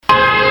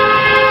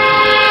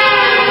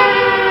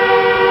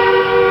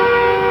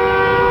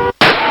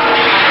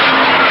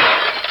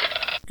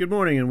Good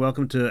morning and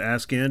welcome to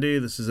Ask Andy.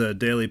 This is a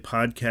daily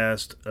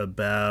podcast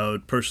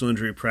about personal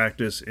injury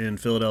practice in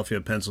Philadelphia,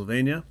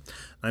 Pennsylvania.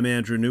 I'm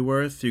Andrew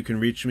Neuwirth. You can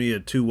reach me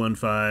at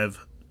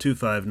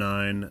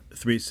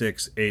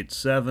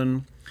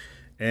 215-259-3687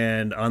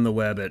 and on the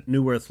web at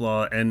Neuwirth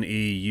Law,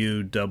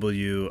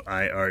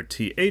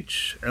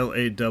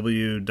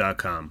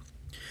 NEUWIRTHLAW.com.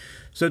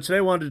 So today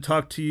I wanted to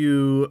talk to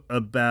you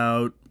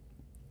about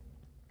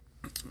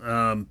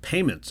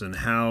payments and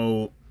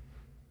how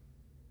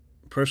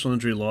personal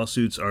injury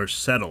lawsuits are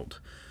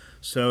settled.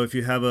 So if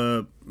you have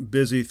a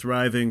busy,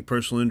 thriving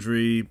personal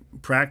injury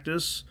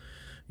practice,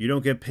 you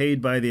don't get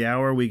paid by the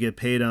hour. We get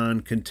paid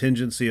on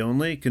contingency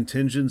only.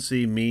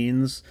 Contingency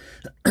means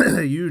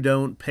you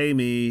don't pay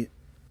me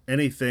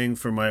anything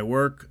for my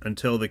work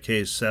until the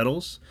case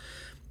settles.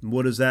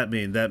 What does that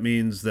mean? That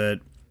means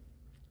that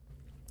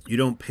you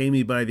don't pay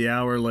me by the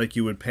hour like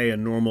you would pay a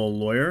normal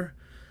lawyer.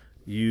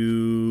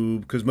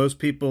 Because most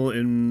people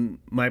in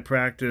my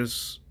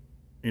practice,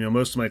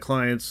 most of my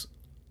clients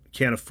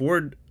can't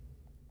afford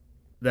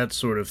that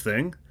sort of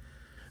thing.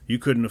 You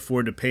couldn't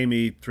afford to pay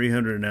me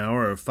 $300 an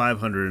hour or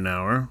 $500 an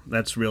hour.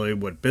 That's really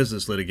what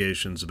business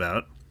litigation's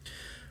about.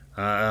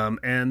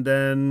 And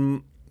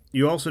then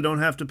you also don't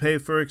have to pay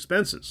for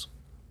expenses.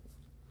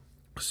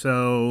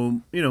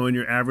 So, in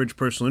your average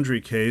personal injury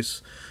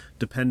case,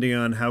 depending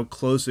on how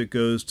close it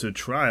goes to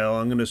trial,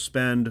 I'm going to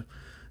spend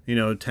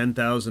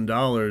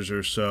 $10,000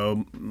 or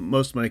so.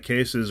 Most of my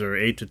cases are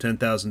 $8,000 to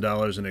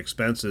 $10,000 in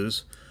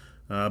expenses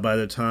by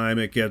the time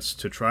it gets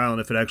to trial. And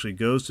if it actually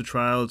goes to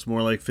trial, it's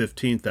more like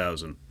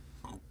 $15,000.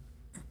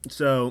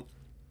 So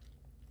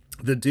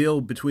the deal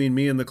between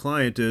me and the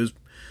client is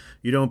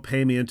you don't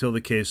pay me until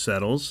the case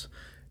settles,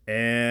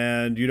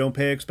 and you don't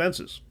pay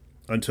expenses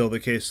until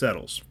the case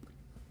settles.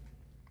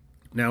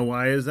 Now,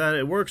 why is that?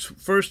 It works,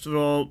 first of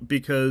all,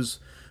 because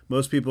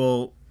most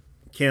people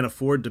can't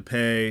afford to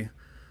pay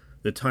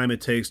the time it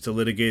takes to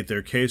litigate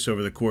their case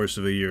over the course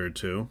of a year or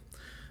two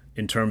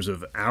in terms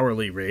of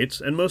hourly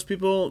rates. And most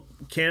people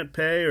can't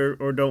pay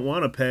or don't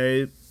want to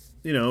pay,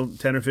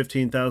 $10,000 or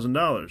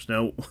 $15,000.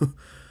 Now,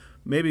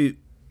 maybe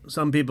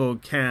some people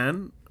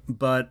can,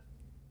 but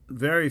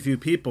very few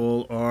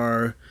people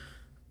are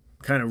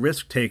kind of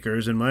risk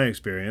takers in my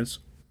experience.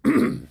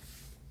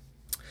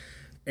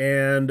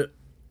 And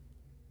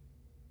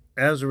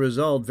as a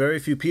result, very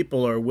few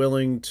people are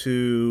willing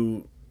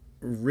to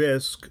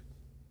risk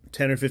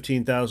 $10,000 or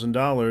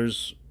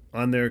 $15,000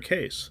 on their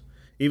case,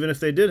 even if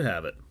they did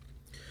have it.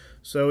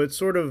 So it's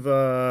sort of,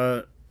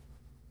 an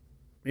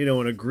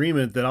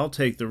agreement that I'll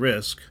take the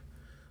risk,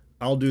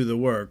 I'll do the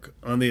work,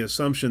 on the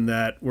assumption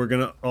that we're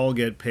going to all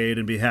get paid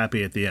and be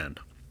happy at the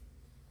end.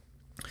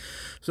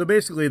 So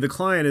basically, the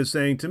client is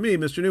saying to me,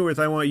 Mr. Neuwirth,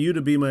 I want you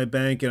to be my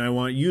bank and I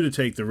want you to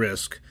take the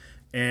risk.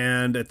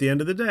 And at the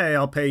end of the day,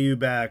 I'll pay you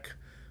back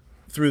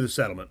through the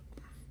settlement.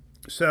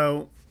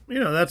 So,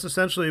 that's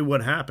essentially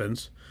what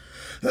happens.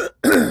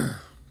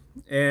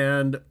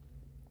 And,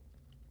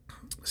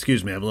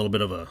 excuse me, I have a little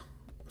bit of a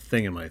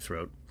thing in my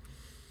throat.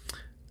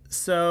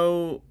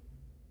 So,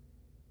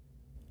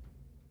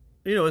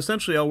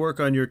 essentially I'll work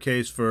on your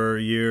case for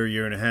a year,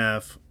 year and a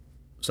half,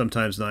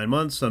 sometimes 9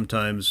 months,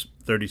 sometimes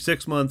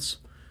 36 months.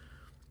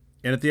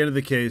 And at the end of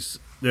the case,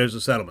 there's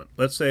a settlement.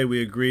 Let's say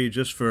we agree,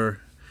 just for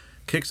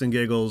kicks and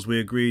giggles, we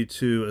agree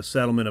to a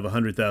settlement of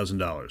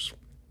 $100,000.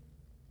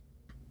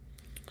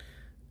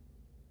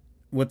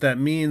 What that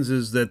means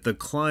is that the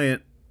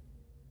client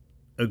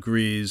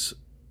agrees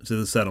to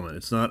the settlement.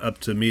 It's not up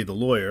to me, the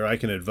lawyer. I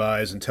can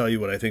advise and tell you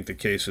what I think the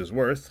case is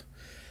worth.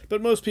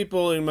 But most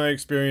people, in my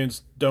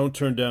experience, don't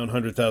turn down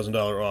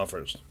 $100,000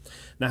 offers.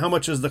 Now, how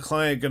much is the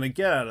client going to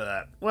get out of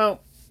that?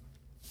 Well,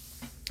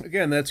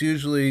 again, that's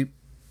usually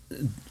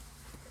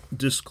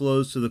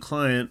disclosed to the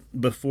client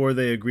before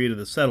they agree to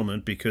the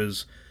settlement,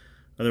 because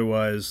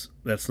otherwise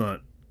that's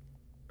not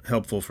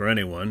helpful for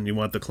anyone. You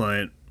want the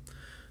client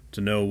to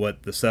know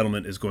what the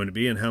settlement is going to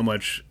be and how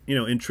much,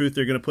 in truth,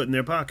 they're going to put in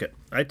their pocket.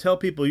 I tell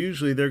people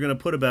usually they're going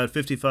to put about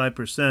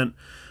 55%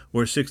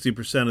 or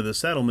 60% of the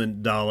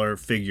settlement dollar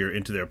figure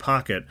into their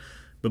pocket.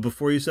 But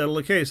before you settle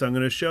a case, I'm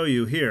going to show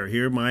you here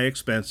are my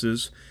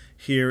expenses.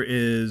 Here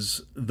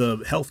is the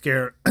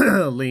healthcare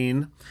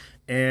lien,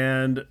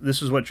 and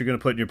this is what you're going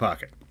to put in your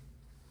pocket.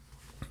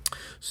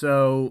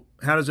 So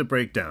how does it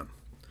break down?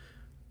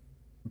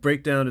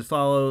 Breakdown is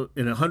follow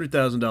in a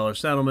 $100,000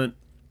 settlement.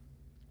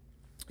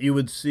 You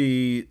would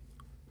see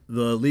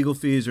the legal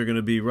fees are going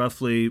to be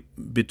roughly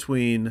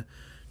between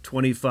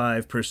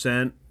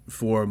 25%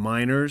 for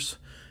minors,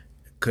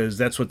 because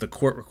that's what the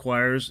court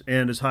requires,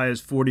 and as high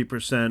as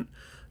 40%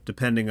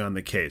 depending on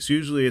the case.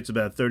 Usually it's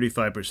about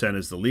 35%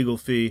 is the legal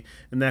fee,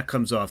 and that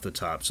comes off the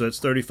top. So it's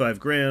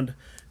 $35,000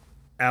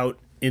 out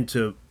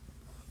into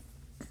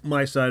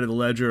my side of the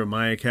ledger or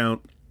my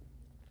account,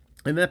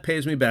 and that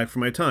pays me back for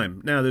my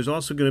time. Now, there's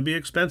also going to be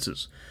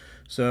expenses.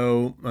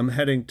 So I'm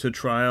heading to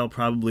trial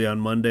probably on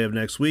Monday of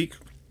next week.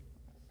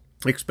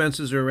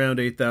 Expenses are around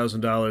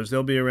 $8,000.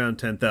 They'll be around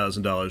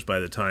 $10,000 by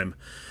the time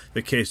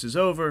the case is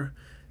over.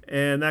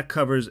 and that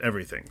covers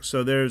everything.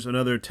 So there's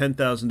another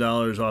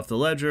 $10,000 off the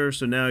ledger.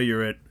 So now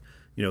you're at,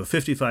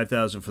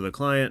 $55,000 for the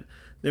client.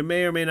 There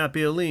may or may not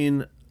be a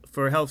lien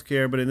for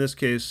healthcare, but in this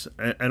case,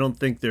 I don't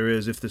think there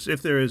is. If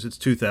there is, it's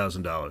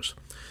 $2,000.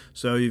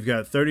 So you've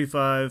got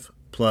 35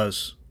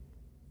 plus,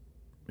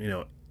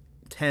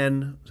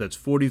 10. So that's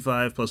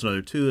 45 plus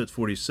another 2. That's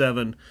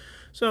 47.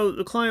 So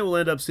the client will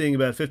end up seeing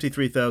about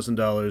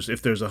 $53,000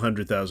 if there's a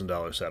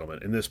 $100,000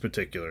 settlement in this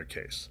particular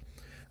case.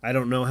 I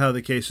don't know how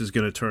the case is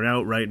going to turn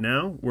out right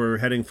now. We're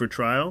heading for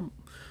trial.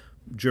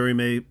 Jury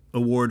may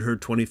award her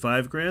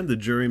 $25,000. The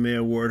jury may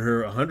award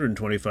her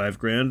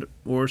 $125,000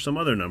 or some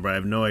other number. I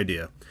have no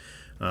idea.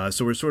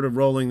 So we're sort of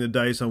rolling the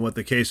dice on what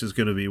the case is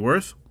going to be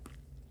worth,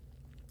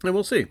 and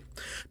we'll see.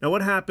 Now,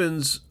 what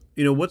happens?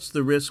 What's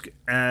the risk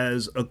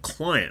as a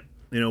client?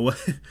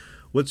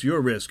 What's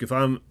your risk if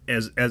I'm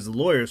as the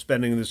lawyer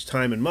spending this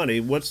time and money?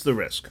 What's the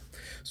risk?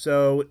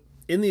 So,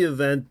 in the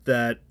event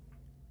that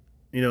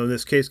in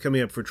this case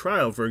coming up for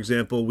trial, for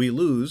example, we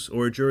lose,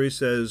 or a jury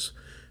says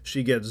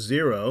she gets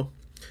 0,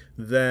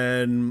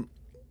 then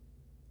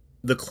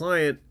the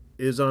client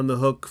is on the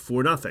hook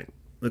for nothing.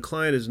 The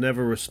client is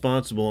never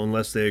responsible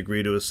unless they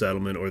agree to a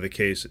settlement or the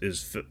case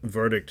is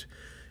verdict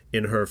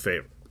in her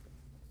favor.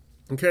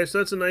 Okay, so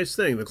that's a nice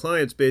thing. The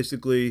client's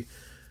basically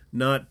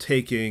not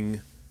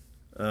taking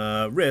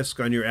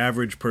risk on your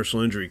average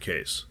personal injury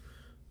case.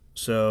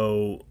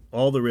 So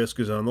all the risk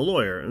is on the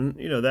lawyer. And,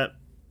 that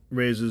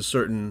raises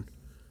certain,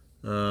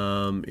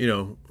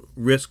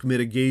 risk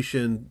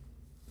mitigation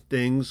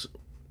things,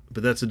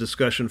 but that's a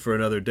discussion for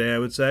another day, I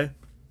would say.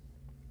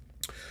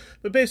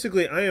 But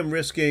basically, I am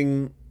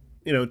risking,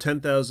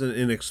 $10,000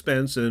 in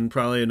expense and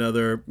probably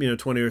another,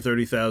 $20,000 or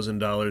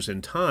 $30,000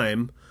 in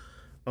time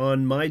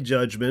on my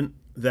judgment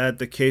that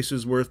the case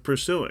is worth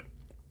pursuing,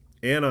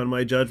 and on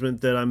my judgment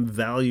that I'm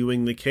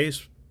valuing the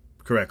case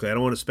correctly. I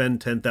don't want to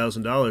spend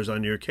 $10,000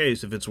 on your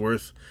case if it's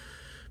worth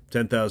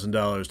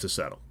 $10,000 to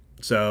settle.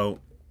 So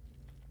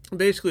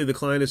basically, the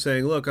client is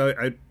saying, look,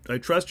 I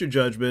trust your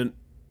judgment.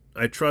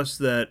 I trust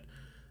that,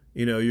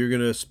 you're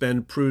going to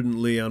spend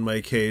prudently on my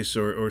case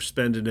or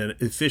spend in an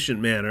efficient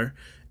manner.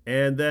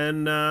 And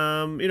then,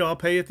 I'll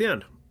pay you at the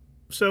end.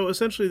 So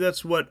essentially,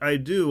 that's what I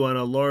do on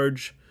a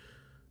large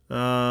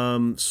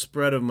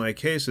spread of my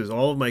cases.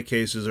 All of my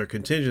cases are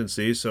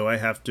contingency, so I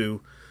have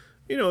to,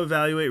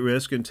 evaluate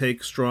risk and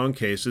take strong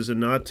cases and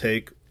not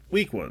take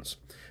weak ones.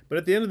 But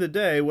at the end of the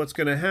day, what's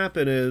going to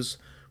happen is,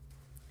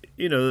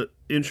 the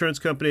insurance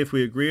company, if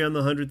we agree on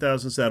the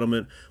 $100,000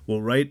 settlement,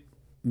 will write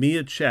me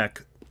a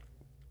check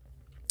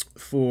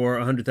for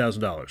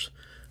 $100,000.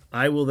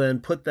 I will then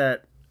put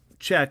that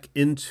check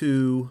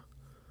into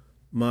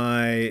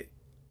my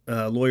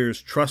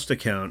lawyer's trust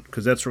account,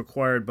 because that's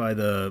required by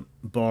the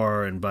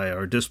bar and by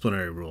our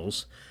disciplinary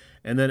rules.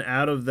 And then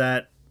out of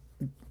that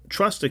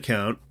trust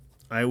account,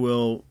 I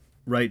will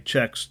write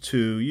checks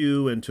to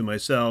you and to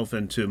myself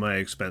and to my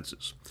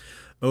expenses.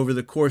 Over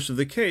the course of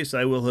the case,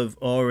 I will have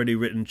already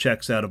written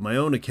checks out of my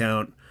own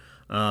account,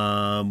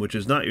 which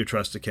is not your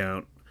trust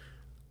account,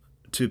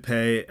 to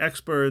pay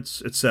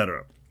experts,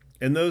 etc.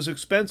 And those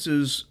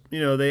expenses,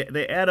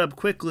 they add up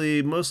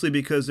quickly, mostly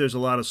because there's a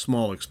lot of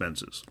small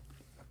expenses.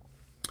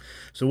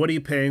 So what are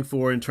you paying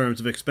for in terms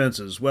of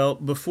expenses? Well,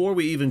 before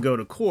we even go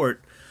to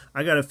court,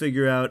 I got to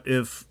figure out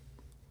if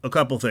a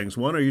couple things.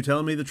 One, are you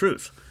telling me the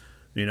truth?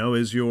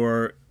 Is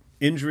your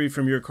injury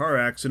from your car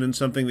accident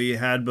something that you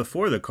had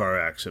before the car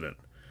accident?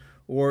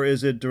 Or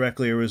is it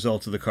directly a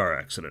result of the car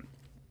accident?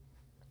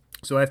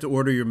 So I have to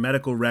order your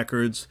medical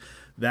records.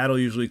 That'll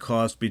usually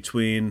cost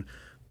between,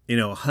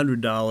 $100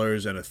 and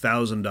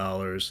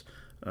 $1,000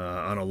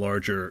 on a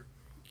larger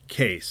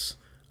case.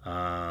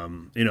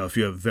 If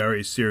you have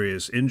very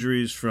serious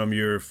injuries from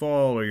your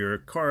fall or your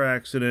car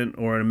accident,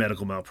 or in a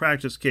medical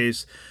malpractice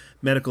case,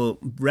 medical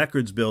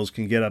records bills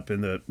can get up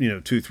in the,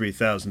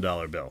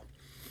 $2,000-$3,000 bill.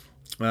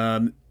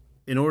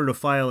 In order to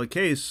file a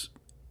case,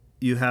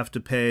 you have to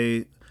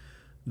pay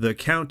the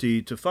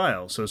county to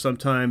file. So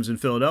sometimes in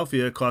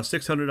Philadelphia, it costs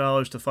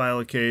 $600 to file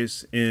a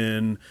case.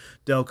 In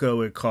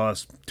Delco, it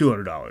costs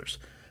 $200.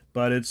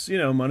 But it's,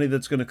 money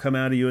that's going to come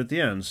out of you at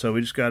the end. So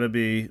we just got to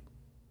be,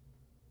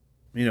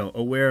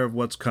 aware of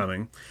what's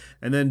coming.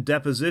 And then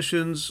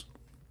depositions.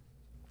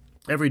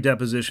 Every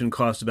deposition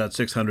costs about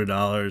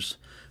 $600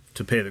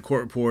 to pay the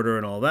court reporter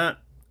and all that.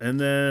 And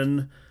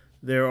then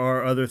there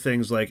are other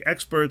things like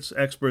experts.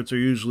 Experts are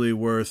usually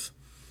worth,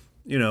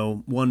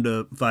 $1,000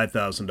 to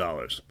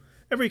 $5,000.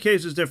 Every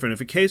case is different.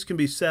 If a case can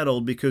be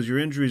settled because your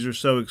injuries are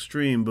so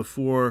extreme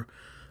before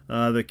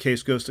the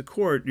case goes to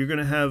court, you're going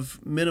to have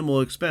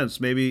minimal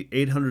expense, maybe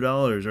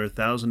 $800 or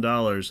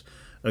 $1,000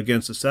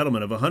 against a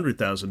settlement of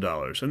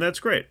 $100,000, and that's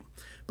great.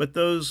 But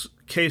those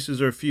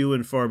cases are few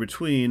and far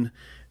between,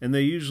 and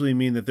they usually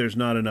mean that there's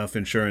not enough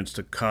insurance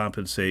to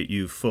compensate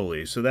you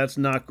fully. So that's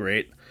not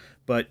great,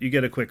 but you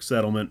get a quick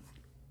settlement.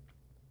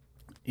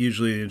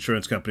 Usually the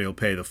insurance company will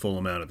pay the full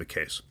amount of the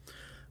case.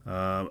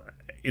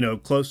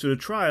 Closer to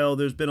trial,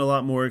 there's been a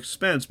lot more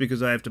expense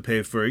because I have to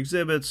pay for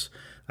exhibits.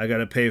 I got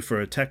to pay for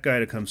a tech guy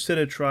to come sit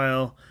at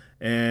trial,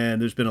 and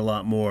there's been a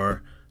lot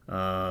more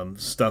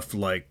stuff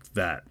like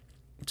that.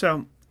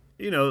 So,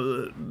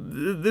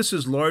 this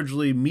is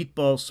largely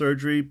meatball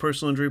surgery,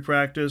 personal injury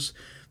practice.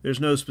 There's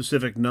no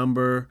specific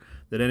number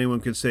that anyone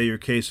can say your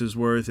case is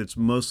worth. It's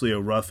mostly a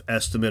rough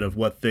estimate of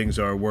what things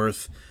are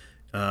worth,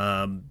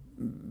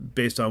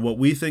 based on what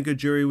we think a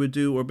jury would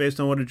do or based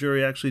on what a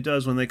jury actually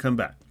does when they come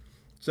back.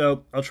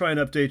 So I'll try and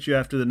update you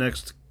after the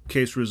next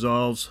case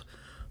resolves,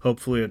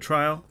 hopefully a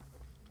trial,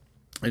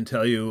 and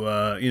tell you,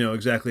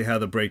 exactly how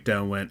the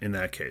breakdown went in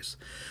that case.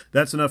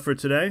 That's enough for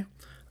today.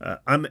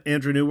 I'm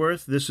Andrew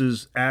Neuwirth. This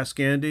is Ask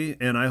Andy,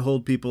 and I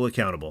hold people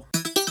accountable.